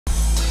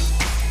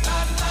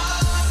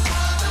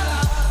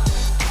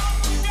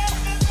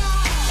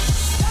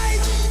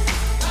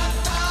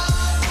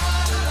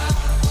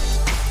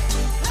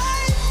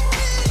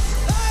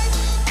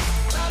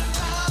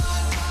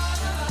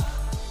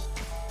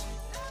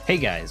Hey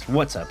guys,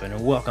 what's up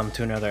and welcome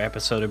to another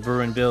episode of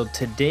Brew Build.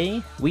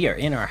 Today we are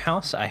in our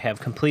house. I have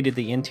completed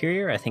the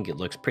interior. I think it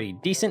looks pretty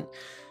decent.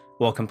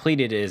 Well,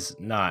 completed is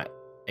not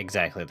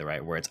exactly the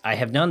right words. I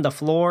have done the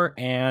floor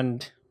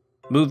and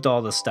moved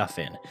all the stuff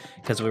in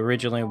because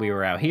originally we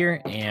were out here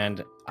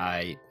and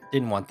I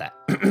didn't want that.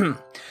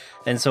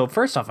 And so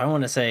first off, I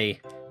want to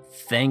say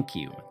thank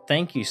you.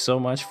 Thank you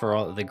so much for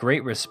all the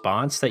great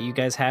response that you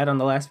guys had on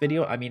the last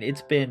video. I mean,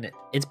 it's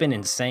been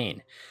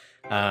insane.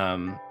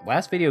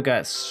 Last video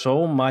got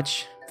so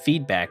much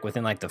feedback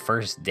within like the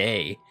first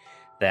day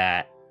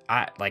that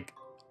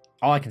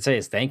all I can say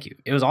is thank you.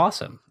 It was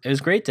awesome. It was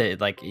great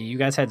to you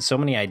guys had so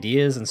many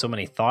ideas and so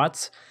many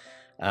thoughts.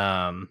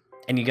 And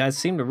you guys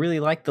seem to really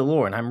like the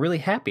lore, and I'm really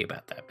happy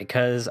about that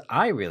because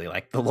I really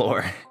like the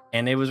lore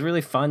and it was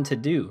really fun to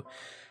do.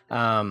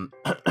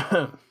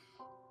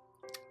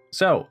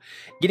 So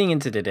getting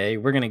into today,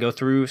 we're going to go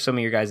through some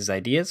of your guys'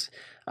 ideas,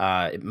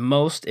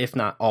 most, if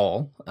not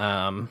all,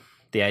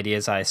 the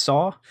ideas I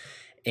saw.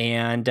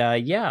 And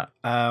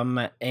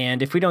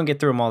and if we don't get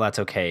through them all, that's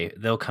okay.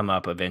 They'll come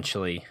up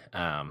eventually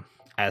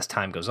as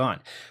time goes on.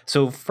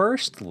 So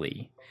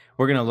firstly,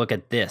 we're going to look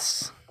at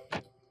this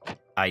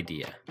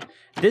idea.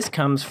 This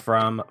comes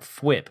from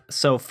Fwip.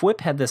 So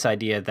Fwip had this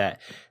idea that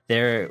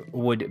there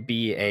would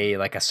be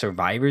a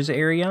survivor's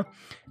area,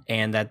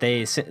 and that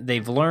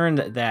they've learned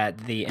that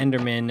the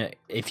Endermen,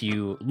 if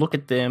you look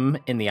at them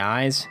in the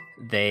eyes,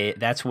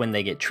 that's when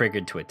they get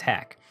triggered to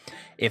attack.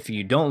 If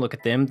you don't look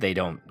at them, they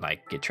don't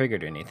get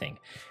triggered or anything.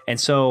 And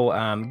so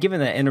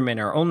given that Endermen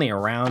are only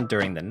around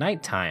during the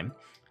nighttime,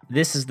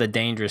 this is the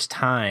dangerous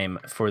time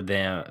for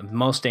them,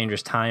 most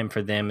dangerous time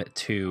for them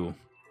to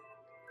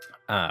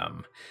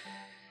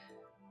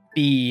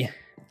be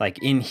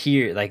in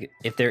here.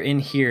 If they're in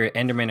here,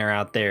 Endermen are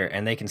out there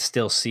and they can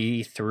still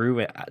see through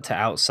it to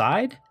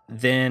outside,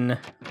 then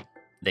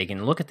they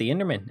can look at the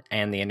Enderman,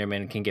 and the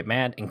Enderman can get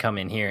mad and come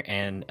in here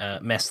and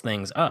mess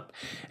things up.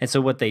 And so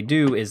what they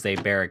do is they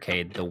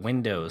barricade the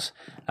windows.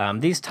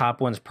 These top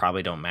ones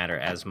probably don't matter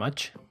as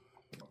much,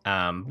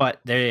 but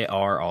they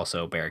are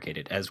also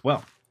barricaded as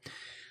well.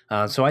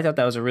 So I thought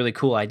that was a really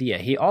cool idea.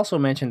 He also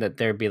mentioned that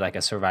there'd be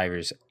a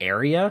survivor's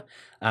area,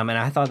 and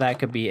I thought that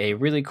could be a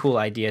really cool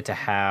idea to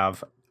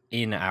have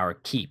in our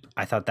keep.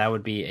 I thought that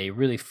would be a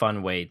really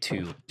fun way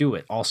to do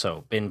it.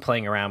 Also, been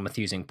playing around with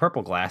using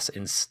purple glass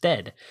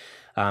instead.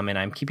 And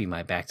I'm keeping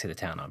my back to the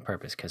town on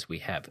purpose because we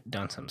have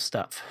done some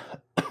stuff.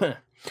 And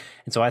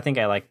so I think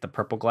I like the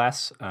purple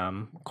glass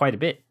quite a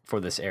bit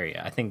for this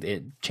area. I think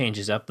it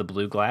changes up the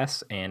blue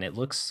glass and it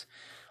looks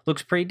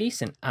pretty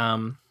decent.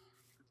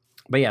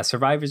 But yeah,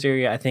 survivor's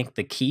area, I think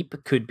the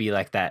keep could be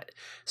like that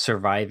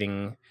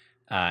surviving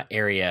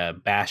area,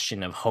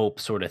 bastion of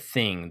hope sort of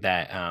thing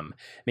that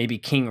maybe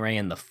King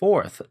Rayan the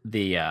Fourth,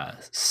 the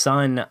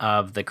son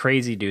of the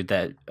crazy dude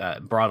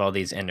that brought all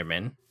these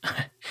Endermen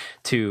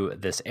to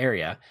this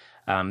area,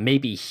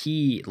 maybe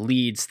he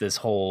leads this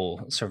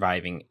whole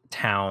surviving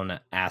town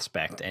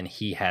aspect, and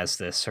he has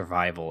this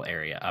survival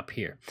area up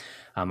here.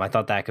 I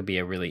thought that could be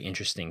a really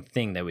interesting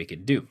thing that we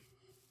could do.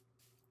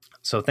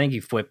 So thank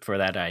you, Fwip, for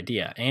that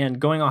idea. And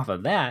going off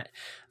of that,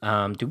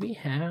 do we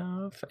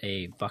have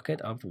a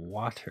bucket of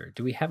water?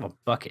 Do we have a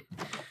bucket?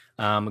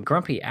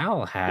 Grumpy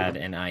Owl had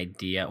an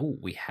idea. Oh,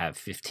 we have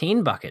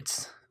 15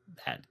 buckets.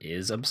 That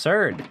is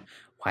absurd.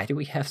 Why do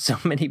we have so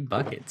many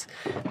buckets?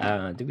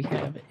 Do we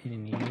have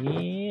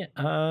any?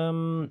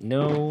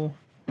 No.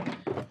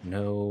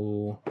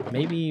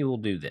 Maybe we'll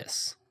do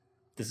this.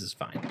 This is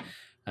fine.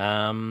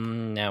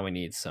 Now we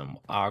need some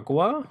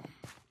agua.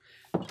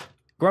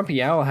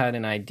 Grumpy Owl had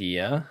an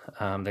idea.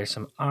 There's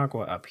some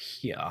agua up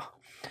here.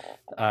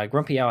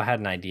 Grumpy Owl had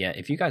an idea.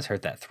 If you guys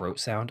heard that throat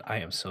sound, I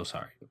am so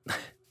sorry.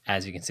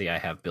 As you can see, I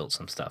have built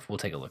some stuff. We'll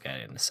take a look at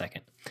it in a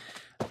second.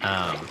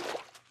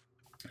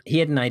 He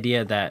had an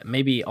idea that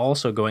maybe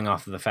also going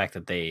off of the fact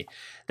that they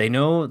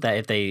know that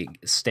if they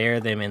stare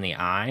them in the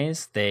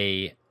eyes,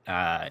 they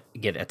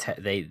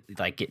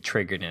get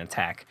triggered and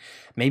attack.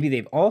 Maybe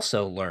they've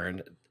also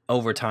learned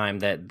over time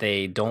that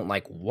they don't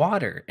like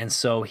water, and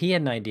so he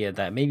had an idea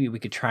that maybe we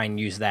could try and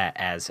use that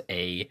as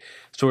a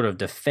sort of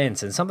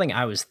defense. And something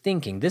I was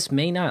thinking, this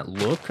may not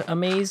look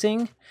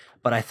amazing,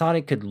 but I thought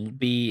it could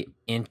be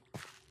in.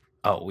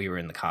 Oh, we were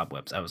in the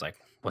cobwebs. I was like,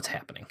 what's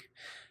happening?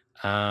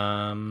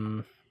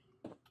 There,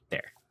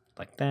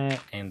 like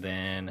that, and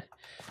then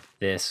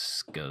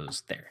this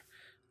goes there.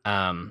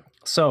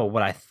 So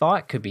what I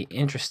thought could be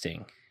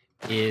interesting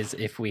is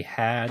if we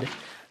had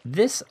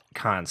this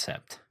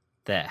concept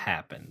that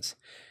happens,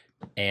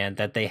 and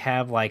that they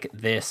have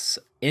this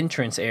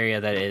entrance area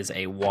that is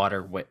a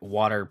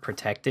water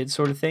protected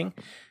sort of thing,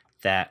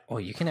 that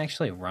you can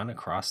actually run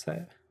across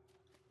that.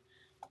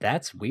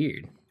 That's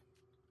weird.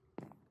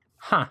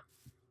 Huh.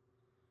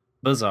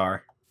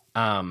 Bizarre.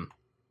 But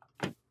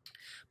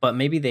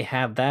maybe they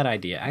have that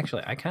idea.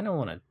 Actually, I kind of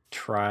want to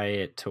try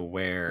it to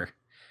where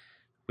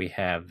we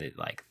have it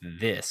like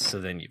this, so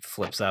then it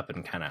flips up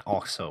and kind of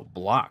also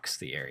blocks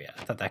the area.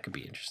 I thought that could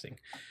be interesting.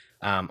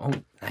 Oh,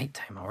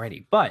 nighttime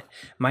already. But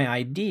my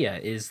idea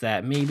is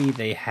that maybe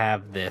they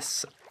have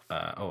this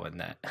oh, and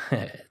that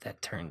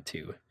that turned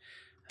to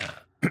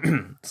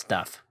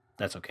stuff.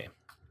 That's okay.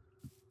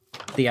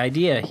 The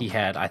idea he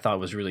had, I thought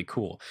was really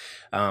cool,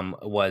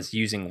 was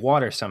using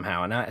water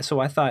somehow. And so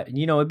I thought,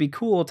 you know, it'd be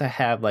cool to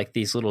have like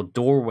these little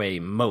doorway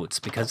moats,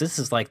 because this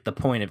is like the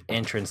point of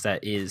entrance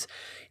that is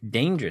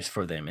dangerous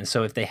for them. And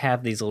so if they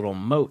have these little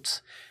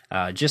moats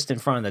just in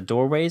front of the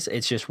doorways,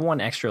 it's just one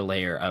extra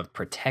layer of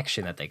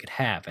protection that they could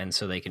have. And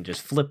so they can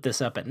just flip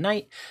this up at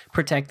night,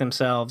 protect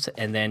themselves,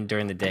 and then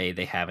during the day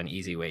they have an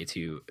easy way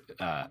to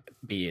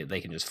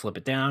they can just flip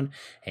it down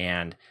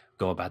and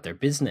go about their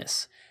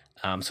business.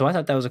 So I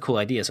thought that was a cool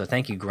idea. So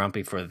thank you,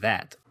 Grumpy, for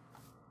that.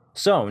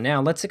 So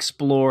now let's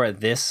explore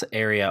this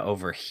area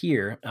over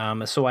here.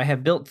 So I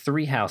have built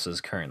 3 houses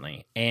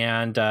currently,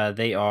 and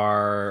they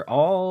are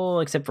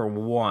all, except for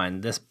one,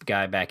 this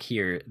guy back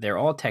here, they're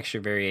all texture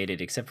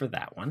variated except for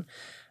that one.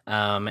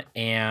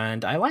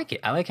 And I like it.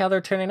 I like how they're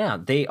turning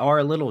out. They are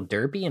a little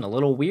derpy and a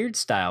little weird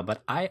style,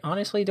 but I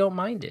honestly don't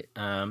mind it.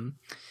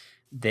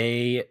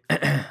 They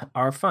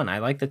are fun. I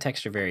like the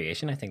texture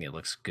variation. I think it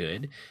looks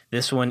good.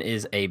 This one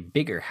is a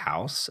bigger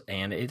house,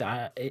 and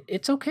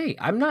it's okay.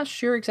 I'm not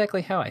sure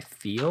exactly how I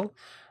feel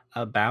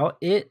about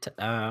it.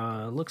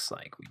 Looks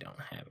like we don't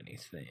have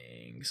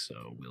anything,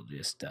 so we'll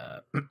just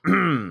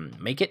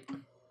make it.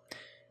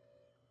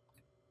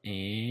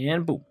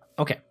 And boom.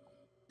 Okay.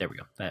 There we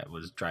go. That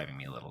was driving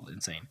me a little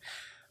insane.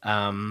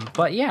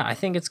 But yeah, I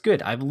think it's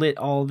good. I've lit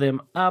all of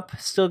them up.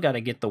 Still got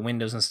to get the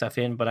windows and stuff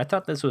in, but I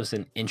thought this was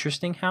an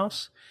interesting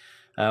house.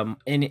 And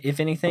if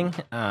anything,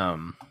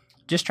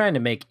 just trying to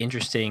make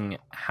interesting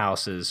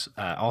houses.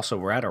 Also,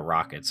 we're out of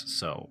rockets,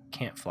 so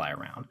can't fly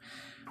around.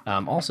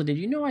 Also, did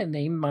you know I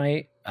named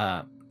my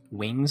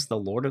wings the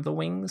Lord of the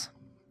Wings?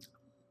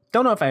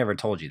 Don't know if I ever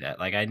told you that.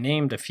 Like, I've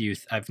named a few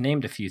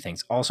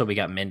things. Also, we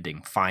got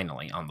mending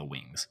finally on the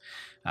wings.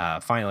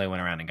 Finally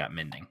went around and got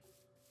mending.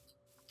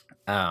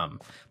 But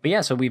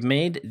yeah, so we've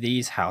made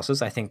these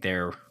houses. I think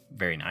they're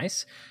very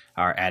nice,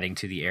 are adding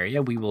to the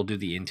area. We will do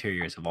the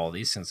interiors of all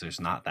these since there's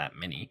not that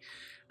many.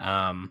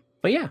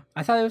 But yeah,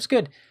 I thought it was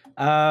good.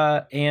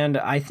 And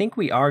I think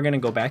we are going to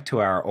go back to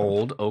our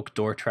old oak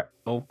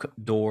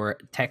door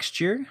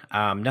texture.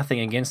 Nothing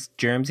against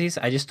Germsies.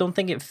 I just don't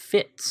think it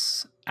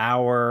fits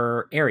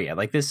our area.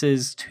 Like, this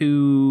is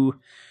too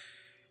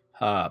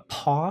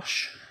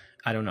posh.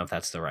 I don't know if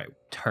that's the right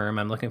term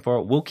I'm looking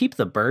for. We'll keep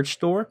the birch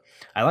door.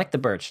 I like the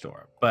birch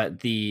door,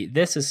 but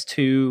this is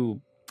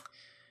too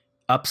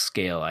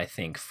upscale, I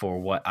think, for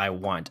what I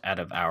want out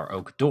of our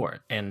oak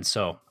door. And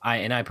so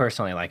I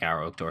personally like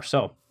our oak door,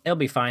 so it'll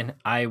be fine.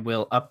 I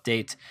will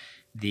update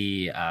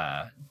the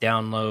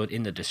download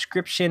in the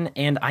description,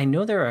 and I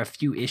know there are a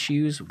few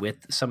issues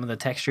with some of the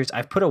textures.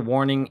 I've put a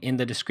warning in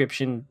the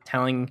description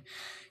telling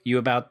you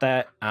about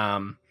that.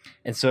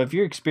 And so if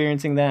you're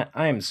experiencing that,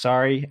 I am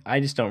sorry. I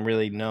just don't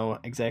really know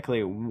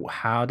exactly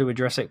how to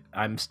address it.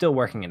 I'm still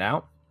working it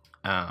out,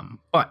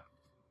 but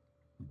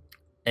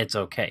it's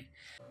okay.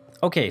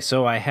 Okay,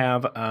 so I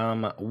have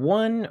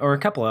one or a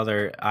couple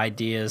other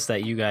ideas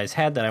that you guys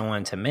had that I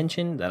wanted to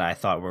mention that I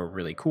thought were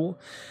really cool.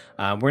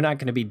 We're not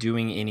going to be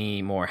doing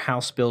any more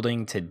house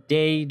building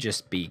today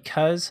just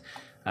because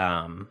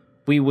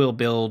we will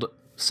build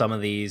some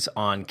of these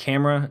on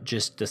camera.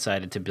 Just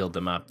decided to build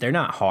them up. They're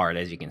not hard,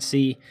 as you can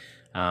see.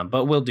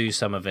 But we'll do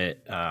some of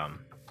it,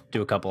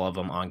 do a couple of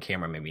them on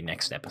camera, maybe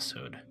next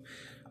episode.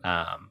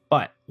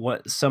 But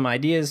some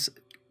ideas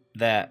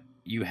that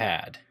you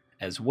had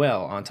as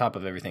well, on top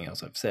of everything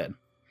else I've said,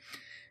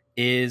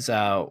 is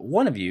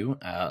one of you,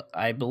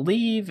 I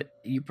believe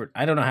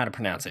I don't know how to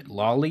pronounce it,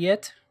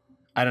 Lawliet.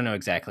 I don't know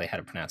exactly how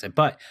to pronounce it,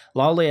 but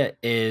Lawliet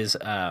is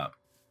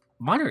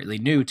moderately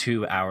new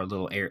to our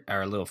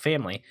little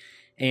family.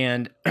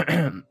 And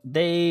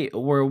they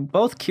were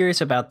both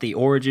curious about the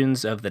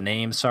origins of the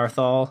name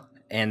Sarthal,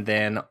 and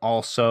then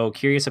also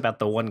curious about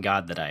the one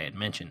god that I had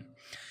mentioned.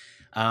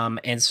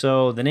 And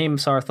so the name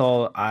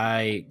Sarthal,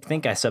 I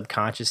think I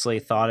subconsciously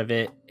thought of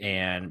it,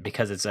 and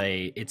because it's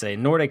a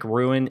Nordic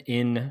ruin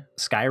in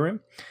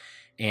Skyrim,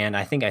 and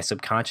I think I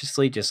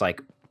subconsciously just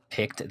like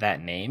picked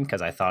that name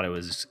because I thought it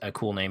was a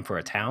cool name for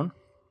a town.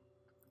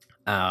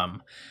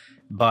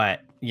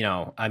 But you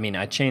know, I mean,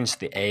 I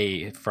changed the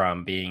A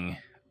from being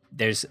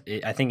I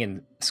think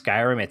in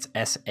Skyrim it's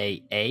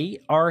Saarthal,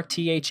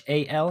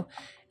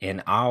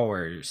 and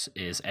ours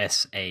is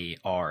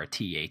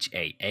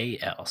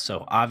Sarthaal.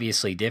 So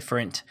obviously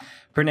different,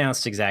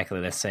 pronounced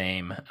exactly the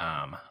same,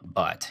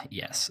 but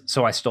yes.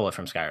 So I stole it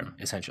from Skyrim,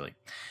 essentially.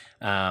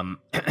 And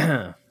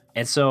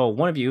so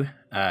one of you,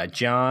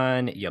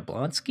 John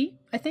Yablonsky,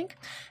 I think,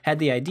 had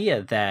the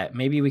idea that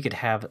maybe we could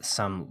have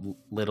some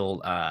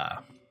little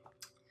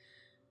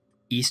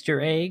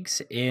Easter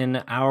eggs in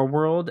our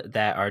world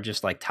that are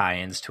just like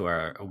tie-ins to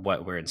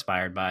what we're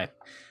inspired by.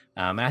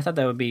 And I thought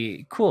that would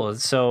be cool.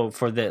 So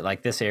for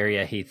this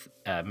area, he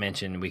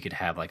mentioned we could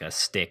have like a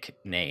stick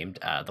named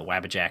the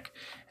Wabbajack,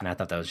 and I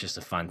thought that was just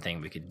a fun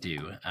thing we could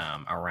do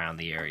around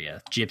the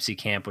area. Gypsy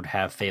Camp would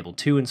have Fable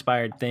 2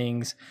 inspired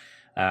things,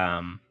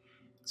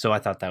 so I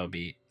thought that would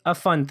be a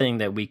fun thing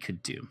that we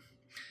could do.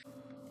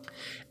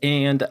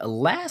 And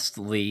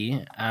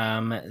lastly,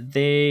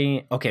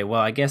 well,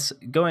 I guess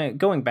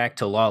going back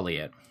to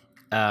Lawliet,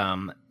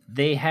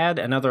 they had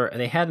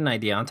an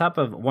idea on top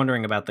of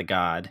wondering about the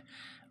god,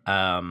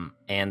 and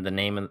the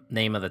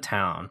name of the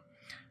town.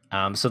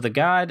 So the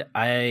god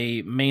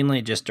I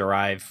mainly just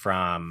derived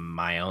from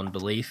my own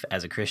belief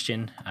as a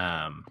Christian,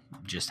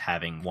 just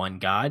having one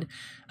god.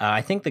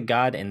 I think the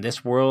god in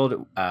this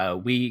world,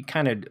 we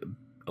kind of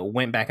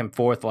went back and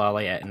forth,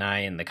 Lolliet and I,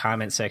 in the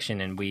comment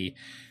section, and we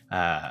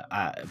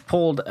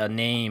pulled a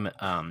name,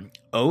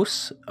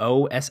 Os,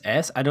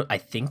 O-S-S. I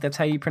think that's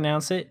how you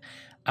pronounce it.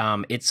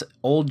 It's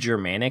Old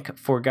Germanic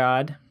for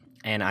God,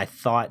 and I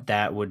thought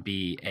that would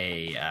be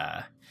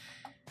a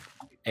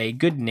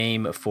good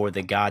name for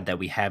the god that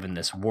we have in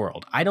this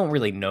world. I don't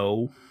really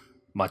know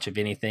much of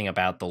anything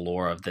about the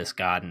lore of this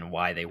god and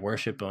why they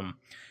worship him,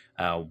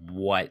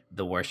 what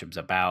the worship's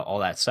about, all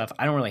that stuff.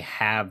 I don't really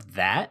have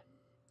that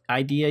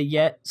idea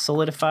yet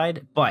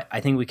solidified, but I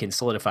think we can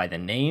solidify the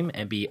name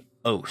and be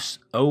Os,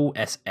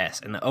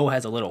 O-S-S, and the O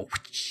has a little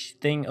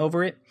thing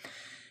over it.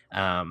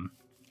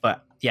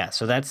 But yeah,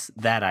 so that's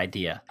that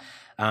idea.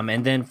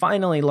 And then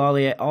finally,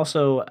 Lolliet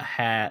also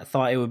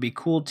thought it would be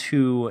cool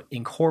to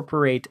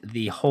incorporate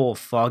the whole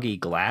foggy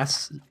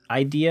glass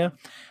idea,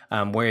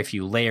 where if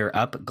you layer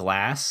up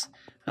glass,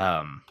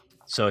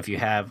 so if you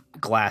have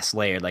glass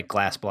layered, like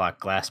glass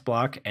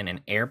block, and an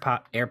air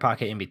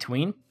pocket in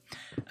between,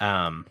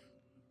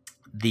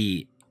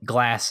 the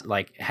glass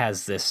like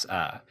has this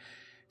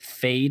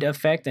fade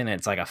effect, and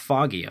it's like a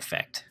foggy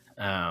effect.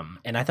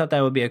 And I thought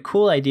that would be a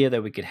cool idea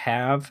that we could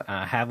have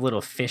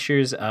little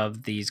fissures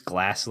of these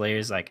glass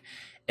layers like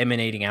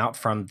emanating out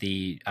from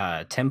the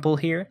temple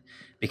here,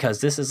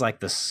 because this is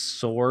like the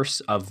source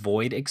of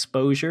void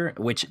exposure,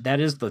 which that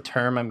is the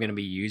term I'm going to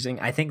be using.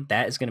 I think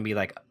that is going to be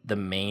like the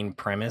main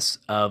premise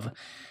of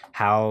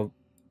how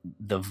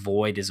the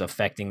void is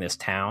affecting this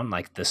town.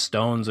 Like the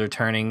stones are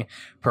turning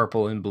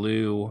purple and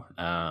blue,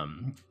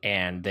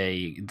 and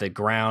the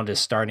ground is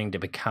starting to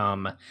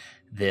become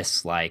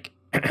this like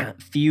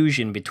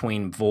fusion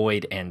between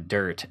void and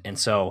dirt, and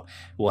so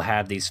we'll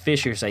have these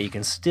fissures that you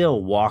can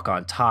still walk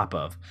on top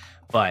of,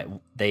 but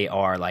they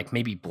are like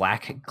maybe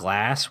black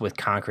glass with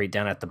concrete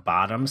down at the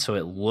bottom, so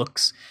it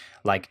looks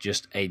like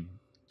just a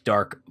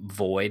dark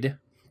void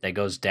that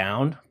goes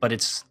down, but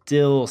it's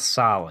still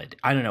solid.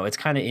 I don't know, it's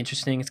kind of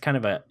interesting. It's kind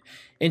of a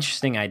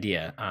interesting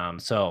idea.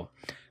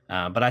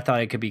 But I thought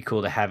it could be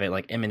cool to have it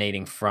like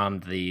emanating from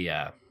the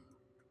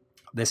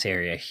this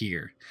area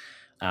here,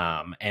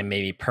 and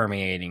maybe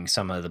permeating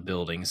some of the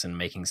buildings and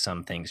making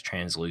some things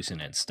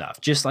translucent and stuff.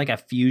 Just like a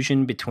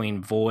fusion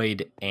between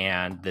void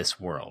and this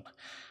world.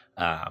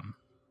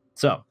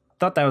 So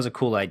thought that was a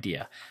cool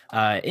idea.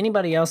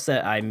 Anybody else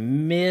that I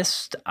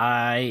missed,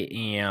 I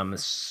am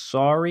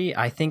sorry.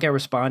 I think I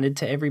responded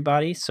to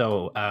everybody.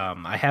 So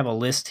I have a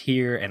list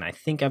here, and I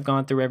think I've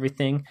gone through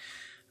everything.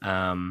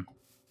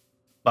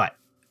 But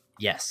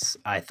yes,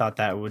 I thought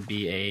that would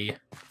be a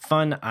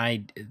fun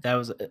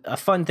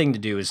thing to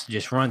do, is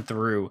just run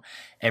through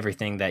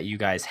everything that you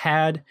guys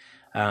had,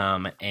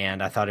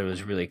 and I thought it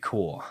was really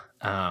cool.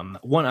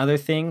 One other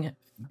thing,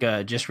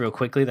 just real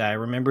quickly, that I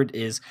remembered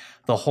is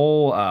the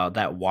whole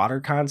that water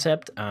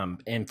concept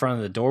in front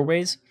of the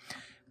doorways.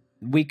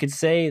 We could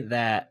say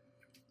that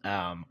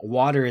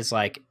water is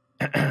like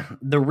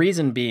the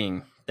reason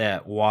being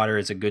that water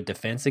is a good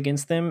defense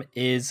against them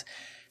is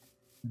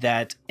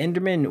that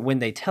Endermen, when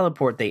they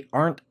teleport, they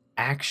aren't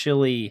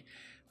actually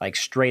like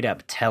straight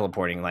up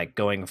teleporting, like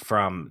going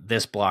from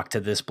this block to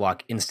this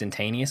block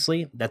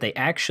instantaneously. That they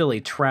actually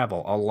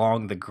travel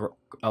along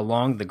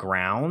the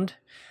ground,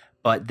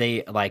 but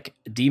they like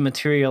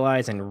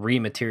dematerialize and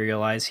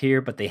rematerialize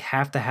here, but they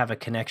have to have a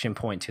connection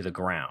point to the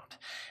ground.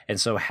 And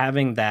so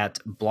having that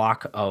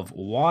block of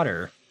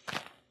water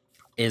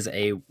is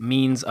a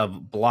means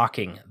of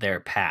blocking their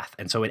path,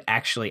 and so it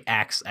actually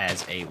acts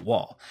as a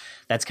wall.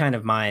 That's kind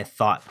of my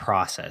thought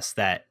process.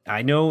 That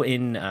I know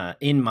in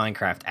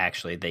Minecraft,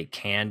 actually, they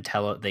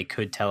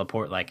could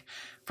teleport like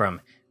from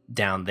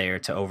down there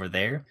to over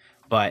there,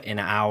 but in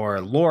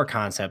our lore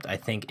concept, I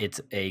think it's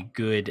a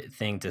good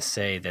thing to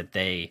say that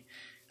they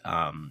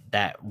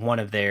that one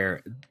of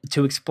their,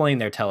 to explain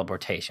their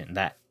teleportation,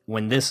 that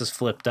when this is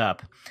flipped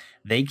up,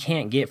 they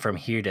can't get from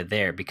here to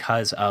there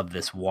because of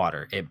this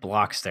water. It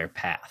blocks their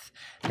path.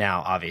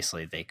 Now,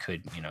 obviously, they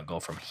could, go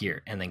from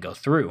here and then go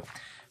through,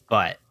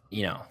 but,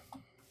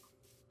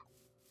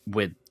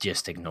 would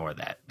just ignore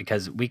that,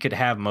 because we could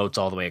have moats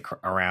all the way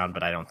around,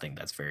 but I don't think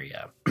that's very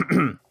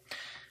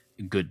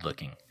good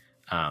looking.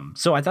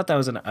 So I thought that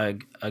was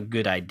a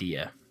good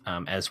idea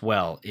as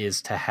well,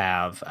 is to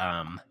have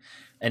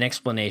an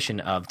explanation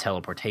of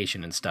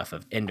teleportation and stuff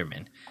of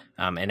Enderman,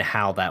 and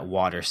how that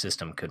water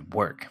system could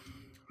work.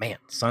 Man,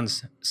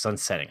 sun's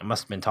setting. I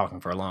must have been talking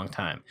for a long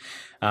time.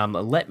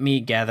 Let me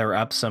gather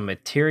up some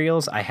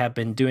materials. I have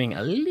been doing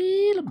a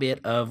little bit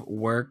of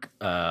work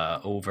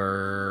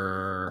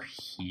over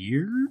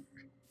here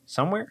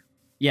somewhere.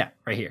 Yeah,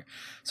 right here.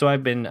 So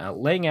I've been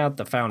laying out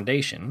the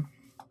foundation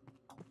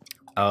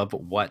of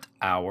what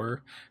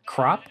our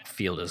crop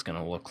field is going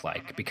to look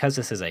like, because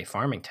this is a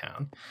farming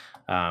town,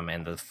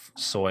 and the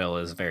soil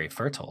is very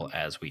fertile,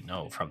 as we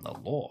know from the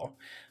lore.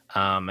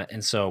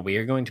 And so we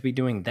are going to be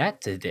doing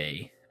that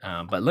today.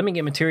 But let me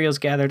get materials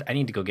gathered. I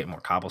need to go get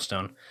more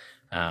cobblestone.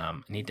 I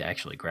need to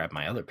actually grab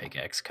my other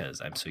pickaxe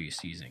because I'm so used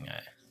to using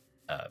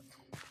a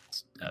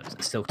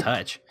Silk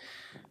Touch.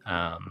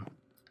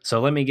 So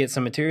let me get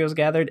some materials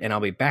gathered, and I'll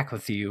be back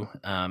with you,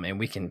 and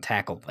we can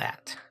tackle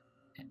that.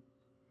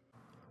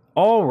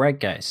 All right,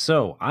 guys.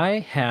 So I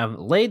have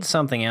laid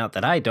something out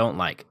that I don't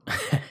like.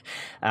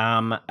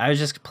 I was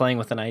just playing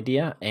with an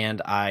idea,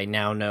 and I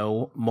now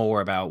know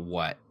more about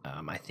what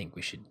I think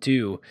we should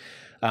do.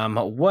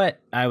 What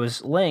I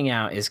was laying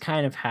out is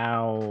kind of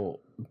how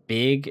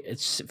big,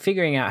 it's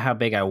figuring out how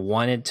big I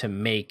wanted to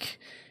make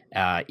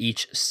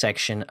each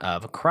section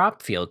of a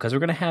crop field, because we're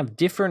going to have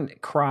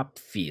different crop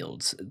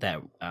fields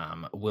that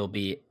will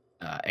be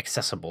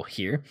accessible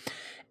here.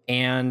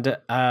 And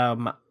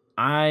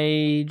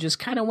I just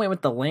kind of went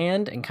with the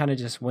land and kind of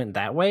just went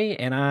that way,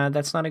 and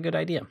that's not a good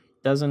idea.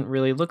 Doesn't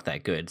really look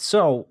that good.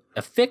 So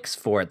a fix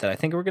for it that I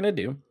think we're going to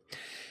do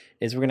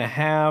is we're going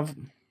to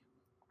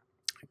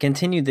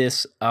continue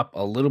this up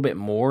a little bit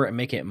more and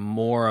make it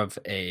more of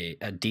a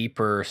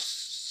deeper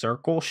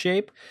circle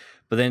shape,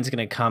 but then it's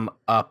going to come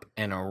up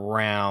and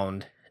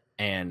around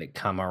and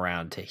come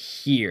around to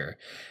here.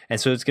 And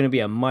so it's going to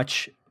be a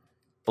much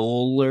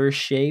fuller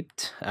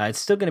shaped. It's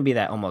still going to be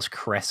that almost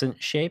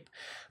crescent shape,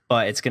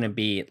 but it's going to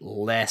be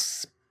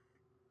less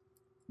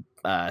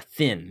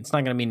thin. It's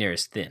not going to be near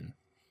as thin.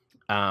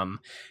 And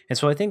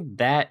so I think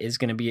that is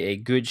going to be a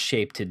good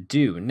shape to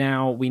do.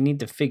 Now we need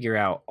to figure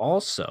out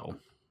also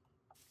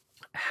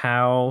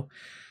how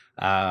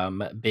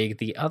big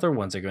the other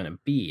ones are going to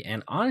be.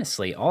 And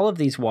honestly, all of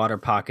these water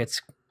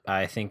pockets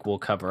I think we'll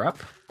cover up.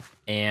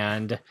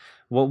 And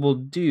what we'll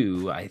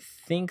do, I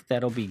think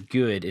that'll be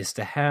good, is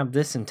to have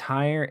this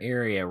entire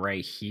area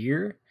right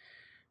here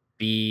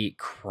be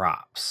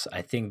crops.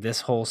 I think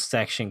this whole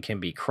section can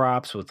be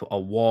crops with a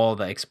wall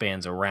that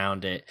expands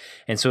around it.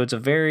 And so it's a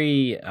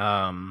very,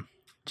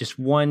 just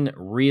one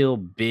real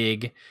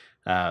big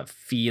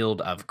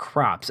field of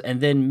crops. And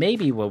then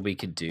maybe what we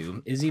could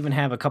do is even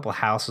have a couple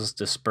houses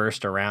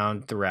dispersed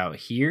around throughout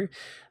here,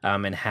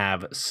 and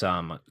have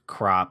some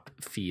crop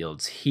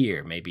fields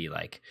here, maybe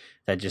like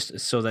that, just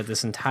so that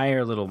this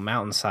entire little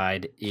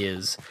mountainside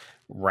is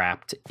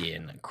wrapped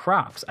in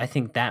crops. I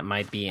think that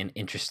might be an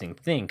interesting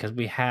thing because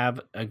we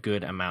have a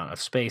good amount of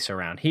space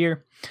around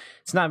here.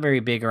 It's not very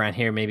big around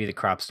here. Maybe the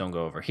crops don't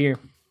go over here.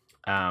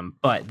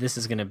 But this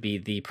is going to be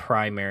the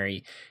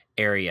primary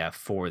area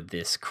for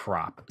this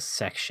crop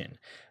section.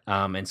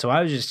 And so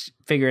I was just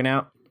figuring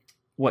out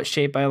what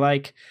shape I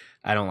like.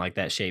 I don't like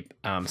that shape.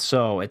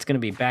 So it's going to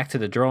be back to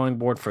the drawing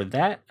board for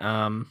that.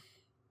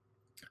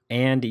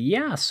 And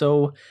yeah,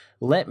 so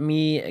let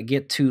me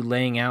get to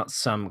laying out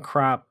some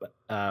crop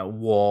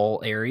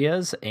wall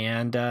areas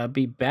and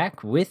be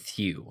back with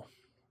you.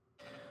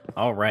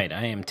 All right,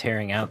 I am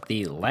tearing out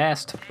the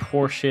last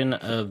portion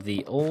of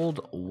the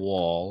old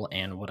wall,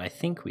 and what I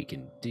think we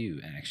can do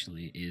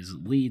actually is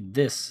lead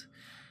this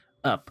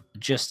up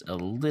just a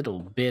little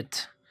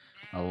bit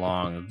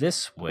along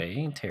this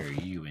way, tear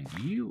you and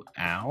you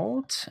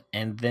out,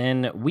 and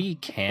then we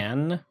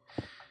can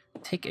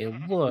take a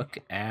look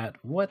at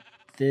what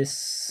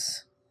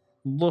this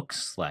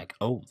looks like.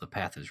 Oh, the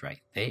path is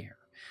right there.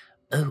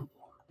 Oh,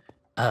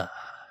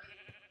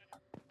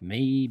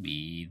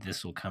 maybe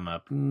this will come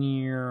up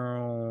near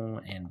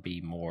and be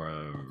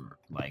more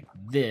like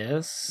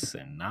this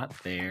and not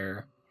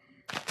there.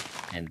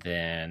 And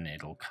then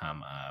it'll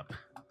come up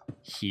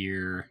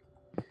here.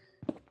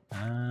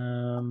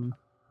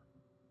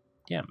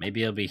 Yeah,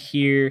 maybe it'll be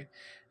here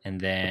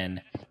and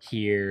then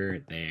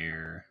here,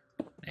 there,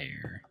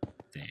 there,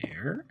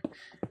 there,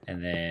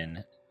 and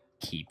then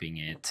keeping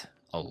it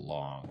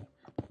along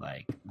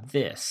like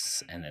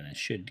this, and then it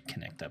should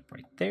connect up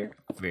right there.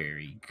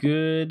 Very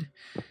good.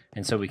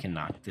 And so we can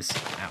knock this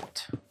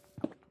out.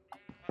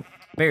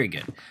 Very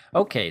good.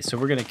 Okay, so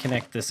we're going to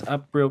connect this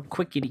up real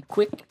quickity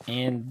quick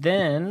and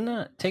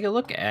then take a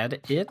look at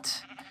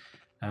it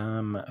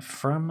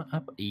from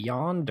up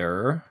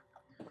yonder.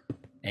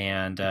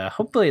 And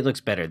hopefully it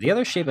looks better. The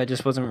other shape I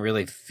just wasn't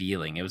really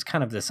feeling. It was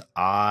kind of this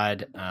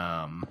odd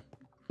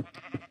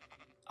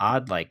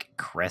like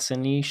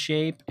crescent-y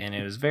shape, and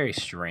it was very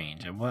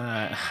strange.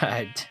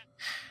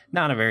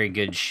 Not a very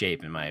good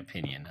shape in my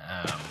opinion.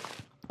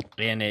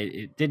 And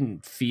it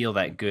didn't feel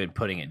that good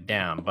putting it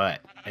down,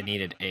 but I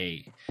needed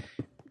a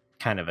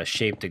kind of a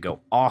shape to go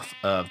off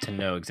of to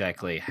know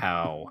exactly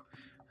how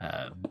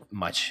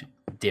much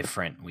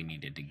different we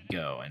needed to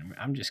go. And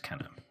I'm just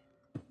kind of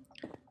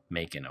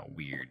making a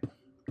weird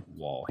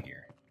wall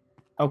here.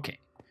 Okay,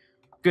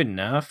 good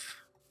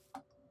enough.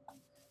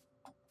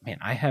 Man,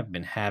 I have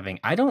been having,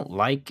 I don't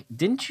like,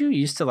 didn't you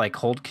used to like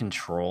hold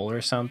control or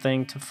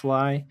something to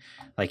fly?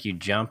 Like you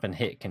jump and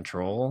hit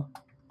control?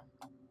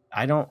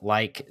 I don't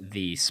like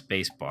the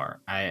space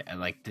bar. I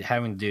like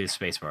having to do the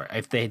space bar.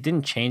 If they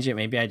didn't change it,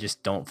 maybe I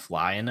just don't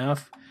fly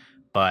enough.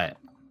 But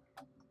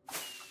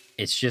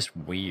it's just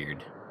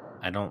weird.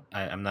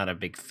 I'm not a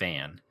big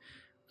fan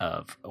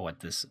of what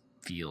this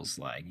feels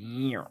like.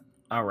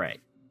 All right.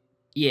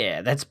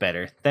 Yeah, that's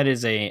better. That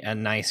is a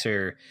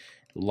nicer,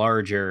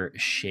 larger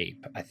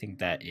shape. I think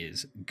that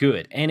is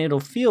good. And it'll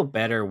feel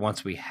better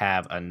once we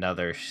have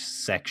another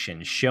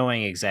section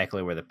showing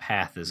exactly where the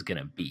path is going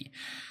to be.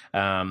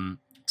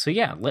 So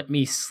yeah, let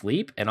me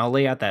sleep and I'll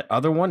lay out that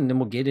other one and then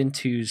we'll get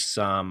into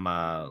some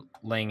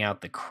laying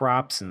out the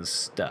crops and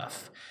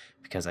stuff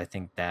because I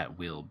think that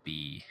will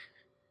be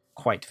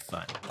quite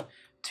fun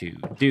to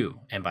do.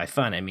 And by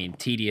fun, I mean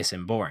tedious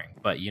and boring,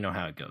 but you know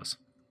how it goes.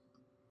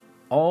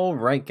 All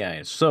right,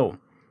 guys. So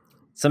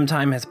some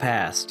time has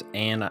passed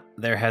and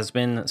there has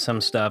been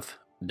some stuff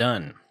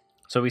done.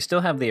 So we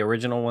still have the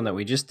original one that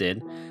we just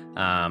did,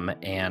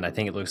 and I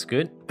think it looks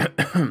good.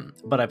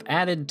 But I've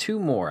added two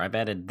more. I've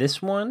added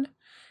this one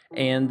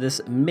and this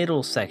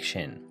middle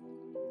section.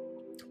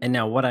 And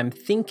now what I'm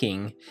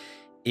thinking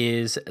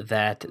is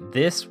that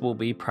this will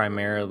be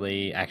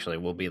primarily, actually,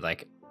 will be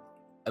like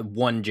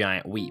one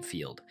giant wheat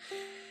field.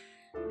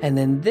 And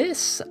then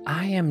this,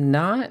 I am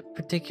not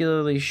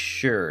particularly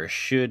sure.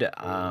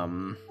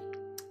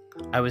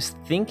 I was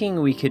thinking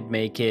we could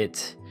make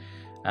it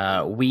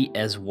wheat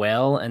as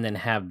well and then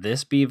have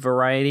this be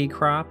variety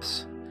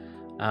crops.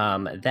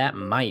 That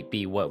might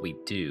be what we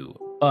do.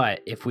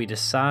 But if we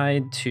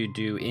decide to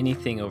do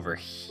anything over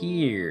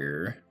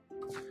here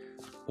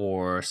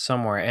or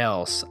somewhere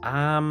else,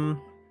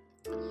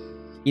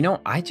 you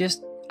know, I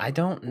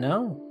don't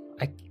know.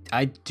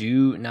 I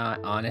do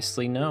not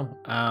honestly know.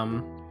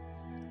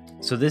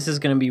 So this is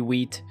going to be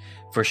wheat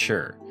for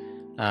sure.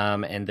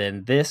 And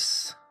then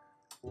this,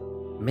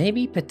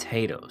 maybe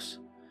potatoes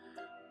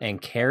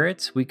and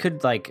carrots. We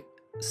could like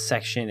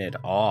section it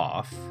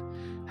off.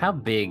 How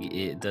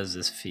big does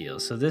this feel?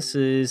 So this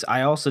is,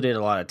 I also did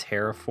a lot of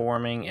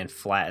terraforming and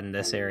flattened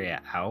this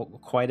area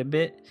out quite a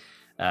bit,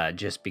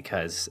 just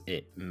because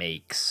it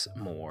makes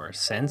more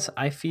sense,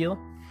 I feel.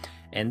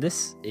 And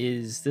this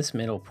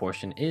middle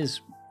portion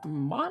is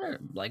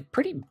modern, like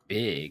pretty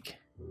big.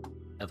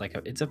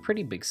 It's a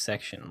pretty big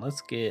section.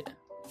 Let's get,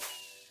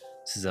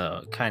 this is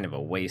a kind of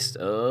a waste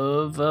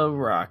of a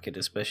rocket,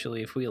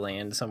 especially if we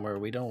land somewhere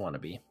we don't want to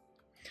be.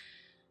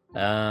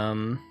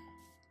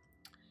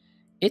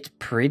 It's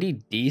pretty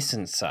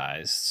decent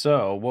size.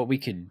 So what we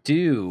could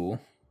do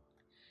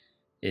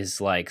is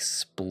like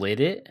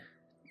split it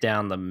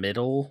down the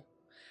middle,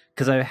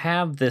 because I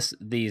have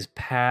these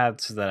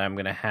paths that I'm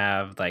gonna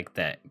have like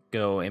that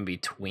go in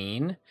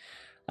between.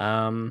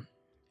 I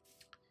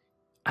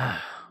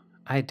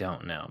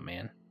don't know,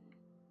 man.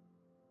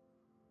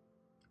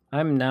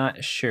 I'm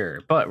not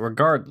sure, but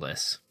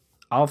regardless,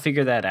 I'll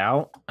figure that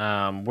out.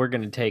 We're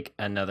going to take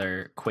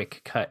another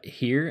quick cut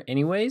here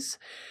anyways,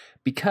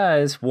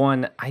 because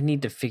one, I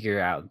need to figure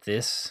out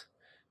this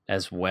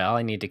as well.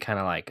 I need to kind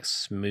of like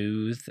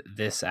smooth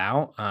this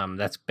out.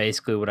 That's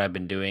basically what I've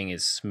been doing,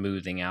 is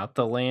smoothing out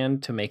the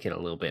land to make it a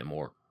little bit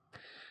more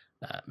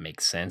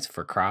make sense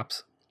for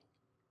crops.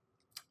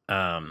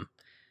 And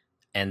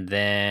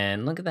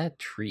then look at that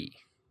tree.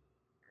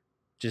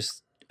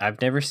 Just,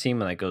 I've never seen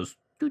one that goes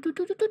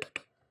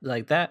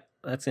like that.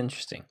 That's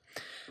interesting.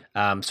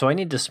 So I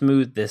need to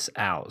smooth this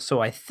out. So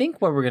I think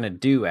what we're going to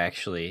do,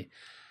 actually,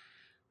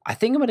 I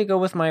think I'm going to go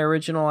with my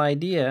original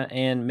idea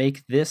and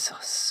make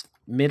this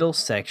middle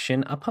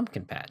section a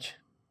pumpkin patch.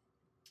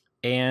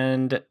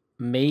 And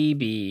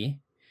maybe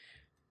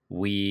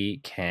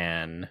we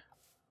can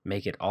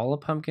make it all a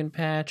pumpkin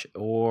patch,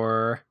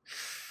 or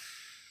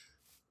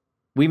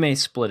we may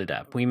split it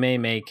up. We may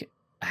make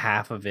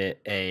half of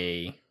it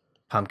a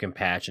pumpkin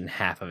patch and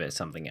half of it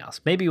something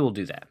else. Maybe we'll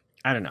do that.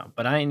 I don't know,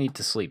 but I need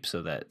to sleep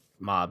so that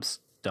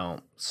mobs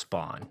don't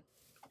spawn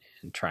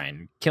and try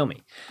and kill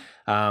me.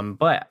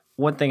 But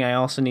one thing I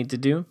also need to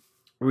do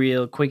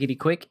real quickity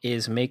quick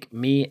is make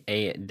me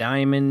a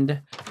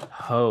diamond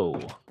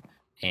hoe.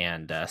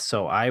 And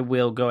so I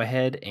will go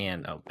ahead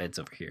and, oh, bed's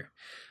over here.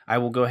 I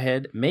will go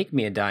ahead, make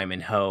me a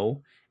diamond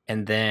hoe,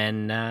 and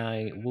then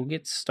we'll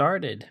get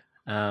started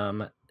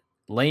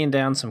laying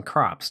down some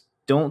crops.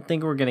 Don't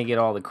think we're going to get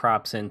all the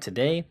crops in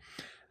today,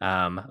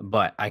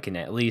 but I can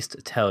at least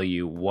tell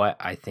you what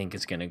I think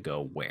is going to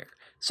go where.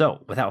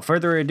 So without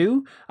further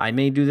ado, I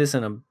may do this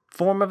in a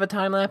form of a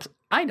time lapse.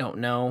 I don't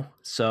know.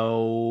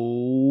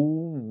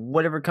 So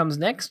whatever comes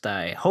next,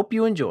 I hope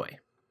you enjoy.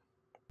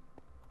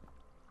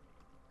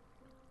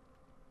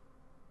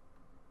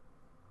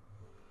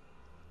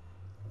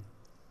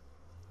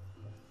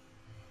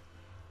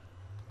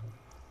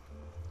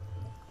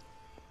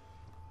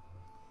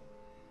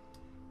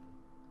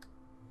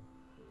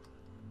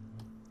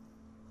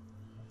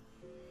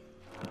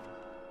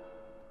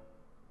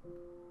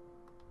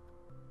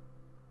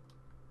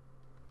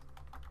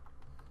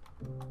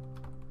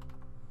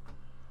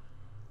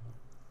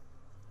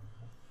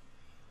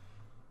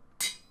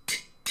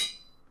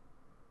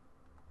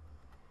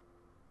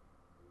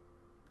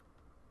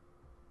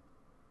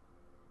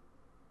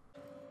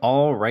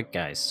 All right,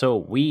 guys, so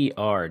we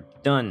are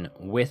done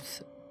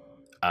with,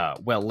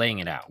 laying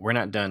it out. We're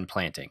not done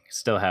planting.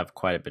 Still have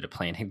quite a bit of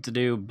planting to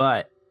do,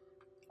 but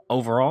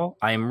overall,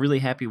 I am really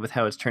happy with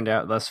how it's turned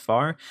out thus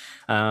far.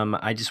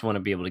 I just want to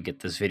be able to get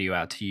this video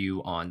out to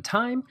you on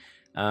time.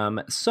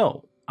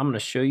 So I'm going to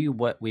show you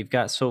what we've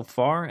got so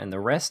far, and the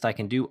rest I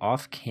can do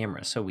off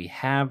camera. So we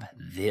have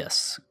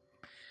this.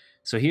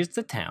 So here's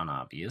the town,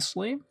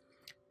 obviously.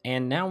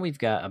 And now we've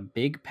got a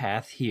big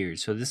path here.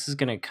 So this is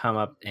going to come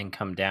up and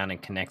come down and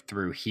connect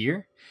through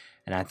here.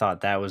 And I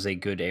thought that was a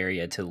good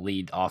area to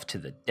lead off to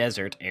the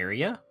desert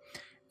area.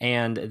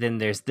 And then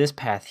there's this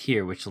path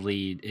here, which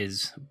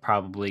is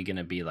probably going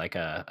to be like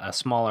a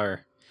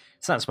smaller,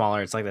 it's not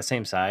smaller, it's like the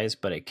same size,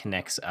 but it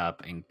connects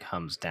up and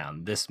comes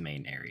down this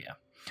main area.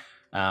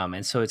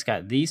 And so it's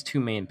got these two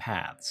main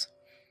paths.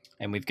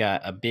 And we've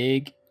got a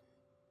big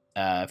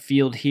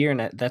field here,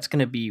 and that's going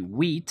to be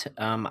wheat.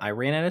 I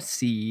ran out of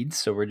seeds,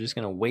 so we're just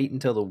going to wait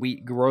until the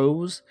wheat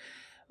grows.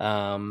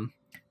 And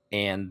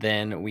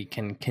then we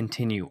can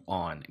continue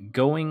on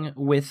going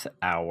with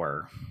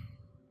our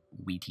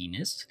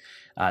wheatiness.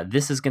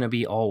 This is going to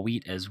be all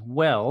wheat as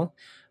well.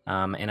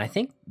 And I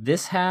think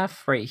this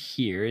half right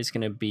here is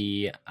going to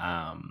be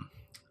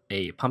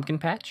a pumpkin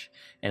patch.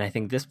 And I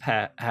think this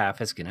half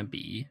is going to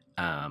be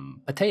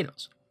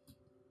potatoes.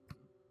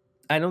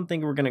 I don't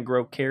think we're going to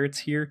grow carrots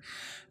here.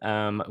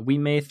 We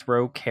may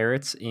throw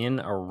carrots in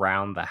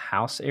around the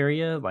house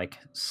area, like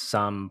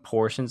some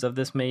portions of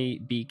this may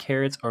be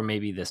carrots, or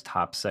maybe this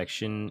top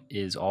section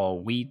is all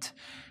wheat,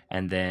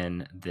 and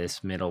then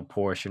this middle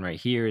portion right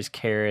here is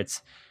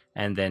carrots,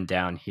 and then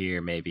down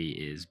here maybe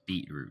is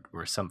beetroot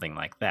or something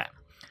like that.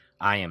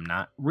 I am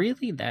not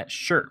really that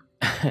sure.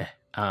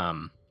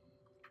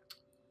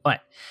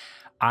 But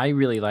I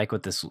really like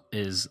what this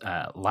is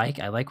like.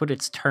 I like what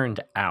it's turned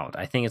out.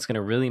 I think it's going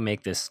to really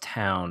make this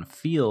town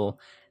feel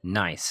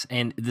nice.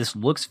 And this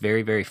looks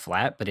very, very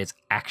flat, but it's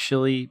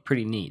actually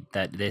pretty neat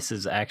that this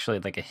is actually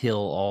like a hill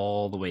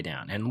all the way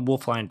down. And we'll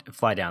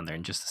fly down there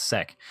in just a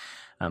sec.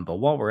 But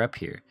while we're up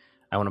here,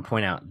 I want to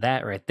point out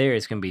that right there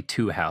is going to be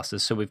two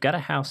houses. So we've got a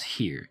house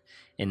here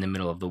in the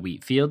middle of the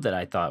wheat field that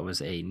I thought was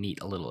a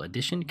neat little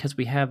addition, because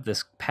we have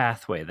this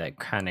pathway that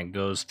kind of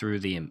goes through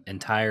the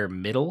entire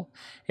middle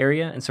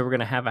area. And so we're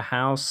going to have a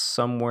house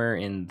somewhere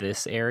in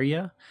this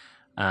area,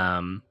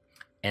 and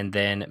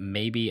then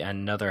maybe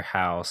another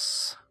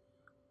house.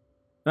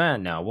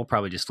 No, we'll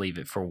probably just leave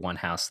it for one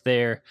house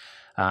there.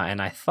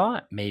 And I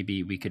thought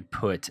maybe we could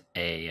put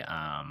a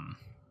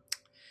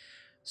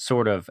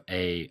sort of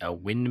a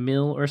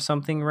windmill or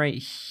something right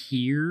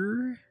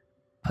here,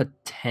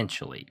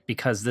 potentially,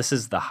 because this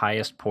is the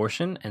highest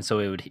portion, and so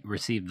it would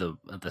receive the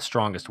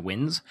strongest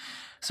winds.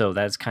 So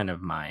that's kind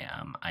of my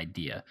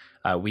idea.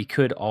 We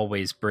could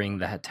always bring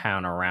the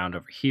town around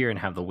over here and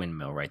have the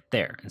windmill right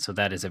there, and so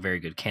that is a very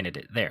good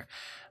candidate there.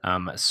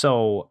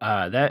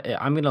 That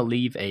I'm going to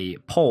leave a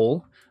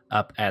poll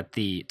up at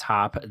the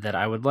top that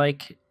I would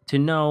like to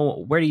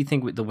know, where do you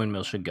think the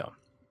windmill should go?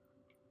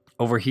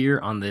 Over here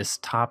on this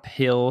top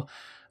hill,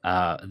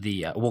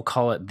 we'll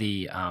call it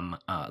the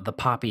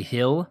Poppy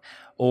Hill,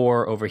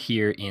 or over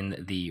here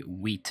in the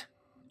wheat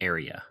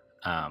area,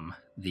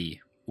 the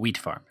wheat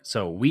farm.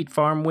 So wheat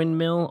farm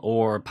windmill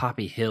or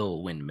Poppy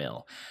Hill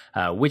windmill.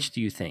 Which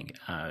do you think?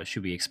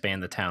 Should we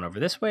expand the town over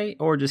this way,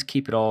 or just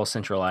keep it all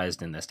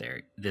centralized in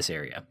this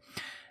area?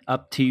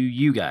 Up to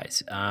you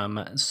guys.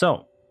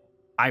 So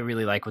I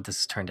really like what this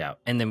has turned out.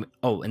 And then,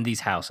 and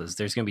these houses.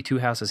 There's going to be two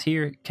houses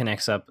here,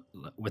 connects up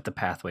with the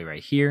pathway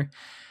right here.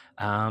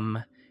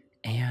 And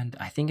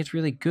I think it's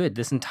really good.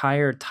 This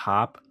entire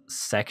top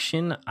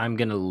section I'm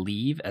going to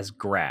leave as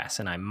grass.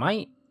 And I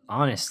might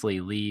honestly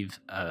leave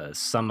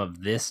some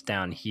of this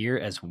down here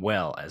as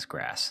well as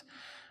grass.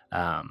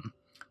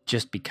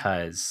 Just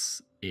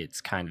because it's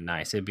kind of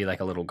nice. It'd be like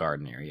a little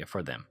garden area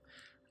for them.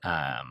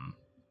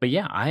 But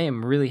yeah, I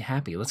am really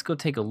happy. Let's go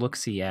take a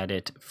look-see at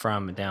it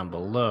from down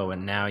below.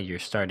 And now you're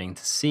starting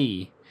to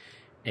see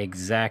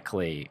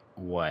exactly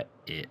what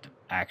it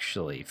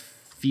actually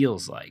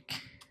feels like.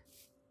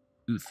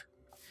 Oof.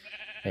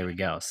 There we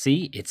go.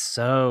 See, it's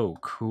so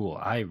cool.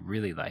 I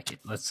really like it.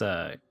 Let's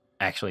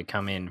actually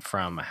come in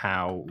from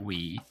how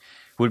we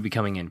would be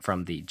coming in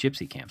from the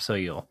gypsy camp. So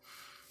you'll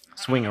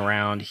swing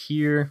around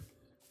here,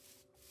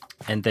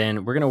 and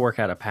then we're going to work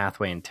out a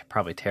pathway and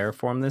probably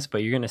terraform this,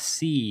 but you're going to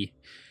see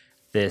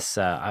this.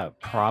 I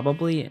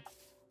probably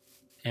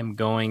am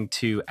going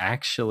to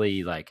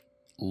actually like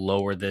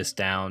lower this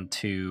down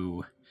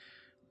to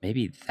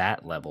maybe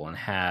that level and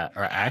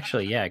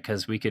actually, yeah,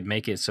 because we could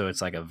make it so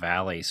it's like a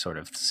valley sort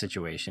of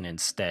situation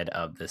instead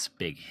of this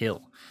big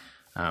hill.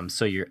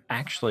 So you're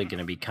actually going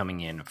to be coming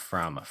in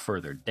from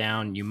further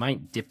down. You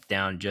might dip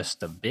down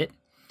just a bit,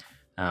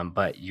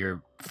 but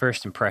your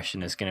first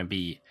impression is going to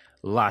be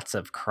lots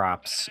of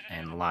crops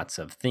and lots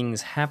of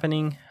things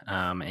happening.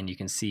 And you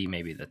can see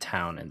maybe the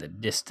town in the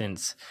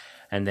distance,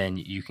 and then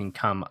you can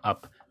come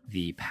up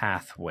the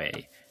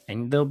pathway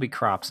and there'll be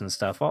crops and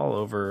stuff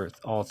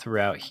all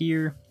throughout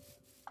here.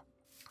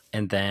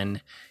 And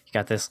then you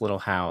got this little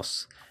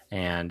house,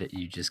 and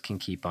you just can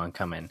keep on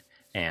coming.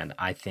 And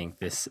I think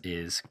this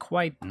is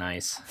quite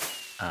nice.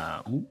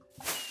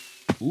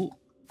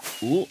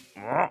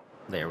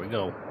 There we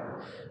go.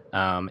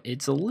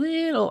 It's a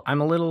little,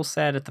 I'm a little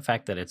sad at the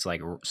fact that it's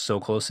like so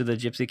close to the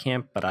gypsy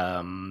camp, but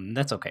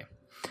that's okay.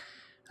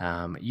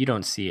 You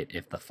don't see it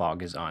if the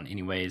fog is on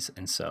anyways,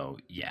 and so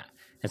yeah.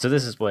 And so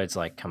this is what it's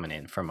like coming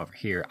in from over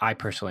here. I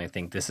personally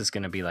think this is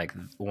going to be like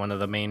one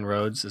of the main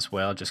roads as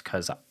well, just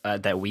because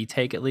that we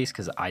take at least,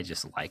 because I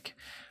just like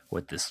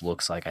what this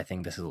looks like. I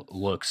think this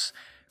looks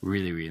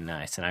really, really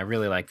nice, and I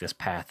really like this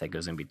path that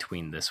goes in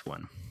between this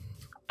one.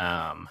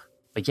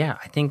 But yeah,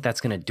 I think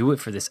that's going to do it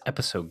for this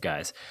episode,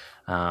 guys.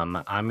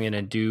 I'm going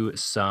to do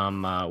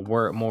some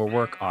more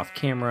work off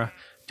camera,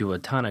 do a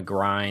ton of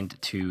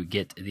grind to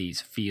get these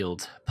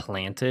fields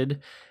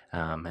planted,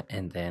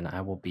 and then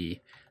I will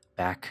be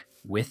back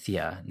with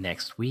you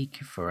next week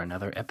for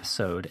another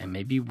episode, and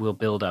maybe we'll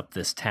build up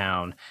this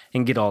town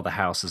and get all the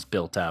houses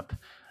built up,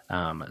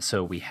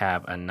 so we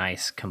have a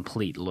nice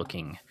complete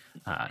looking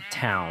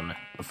town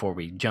before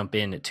we jump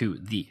into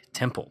the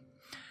temple.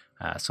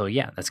 So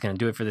yeah, that's going to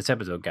do it for this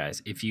episode,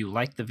 guys. If you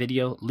liked the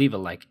video, leave a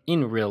like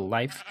in real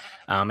life.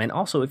 And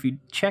also, if you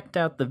checked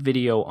out the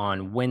video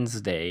on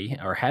Wednesday,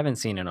 or haven't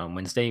seen it on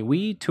Wednesday,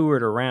 we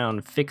toured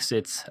around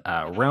Fixit's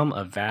Realm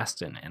of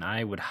Vastin, and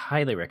I would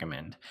highly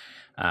recommend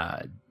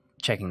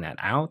checking that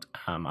out.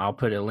 I'll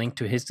put a link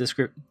to his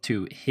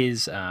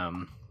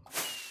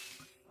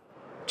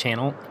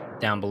channel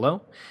down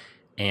below.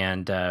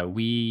 And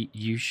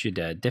you should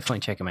definitely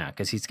check him out,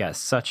 because he's got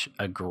such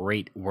a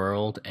great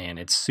world, and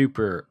it's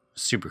super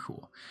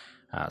cool.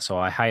 So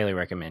I highly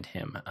recommend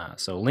him.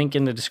 So link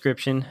in the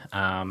description.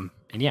 And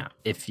yeah,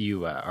 if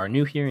you are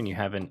new here and you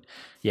haven't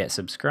yet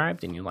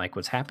subscribed and you like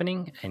what's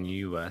happening and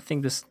you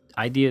think this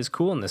idea is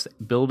cool and this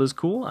build is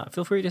cool,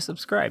 feel free to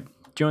subscribe.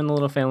 Join the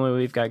little family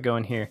we've got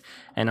going here,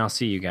 and I'll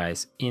see you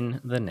guys in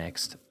the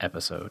next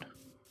episode.